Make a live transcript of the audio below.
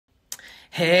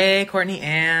Hey, Courtney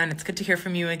Ann, it's good to hear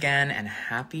from you again, and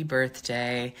happy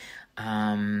birthday.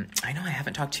 I know I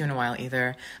haven't talked to you in a while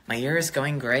either. My year is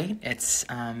going great. It's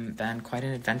been quite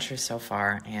an adventure so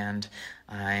far, and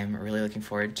I'm really looking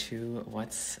forward to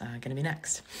what's going to be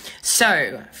next.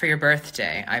 So, for your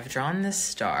birthday, I've drawn this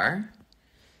star.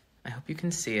 I hope you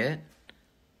can see it.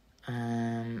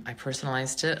 I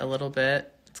personalized it a little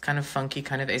bit. It's kind of funky,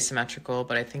 kind of asymmetrical,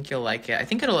 but I think you'll like it. I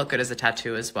think it'll look good as a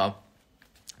tattoo as well.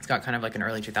 It's got kind of like an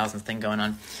early 2000s thing going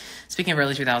on. Speaking of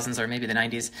early 2000s, or maybe the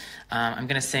 90s, I'm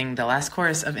going to sing the last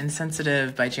chorus of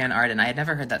Insensitive by Jann Arden. I had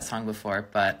never heard that song before,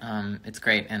 but it's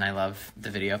great, and I love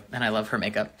the video, and I love her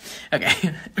makeup.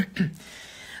 Okay.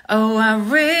 Oh, I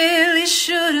really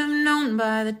should have known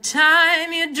by the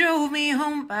time you drove me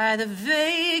home, by the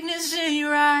vagueness in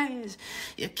your eyes,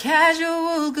 your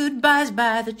casual goodbyes,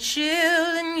 by the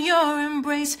chill in your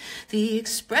embrace, the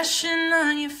expression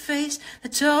on your face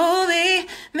that told me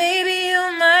maybe you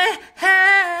might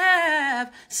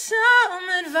have some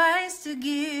advice to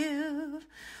give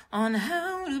on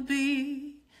how to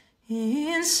be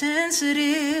insensitive.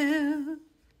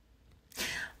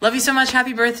 Love you so much.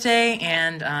 Happy birthday.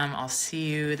 And I'll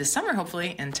see you this summer,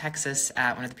 hopefully, in Texas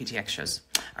at one of the PTX shows.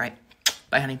 All right.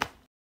 Bye, honey.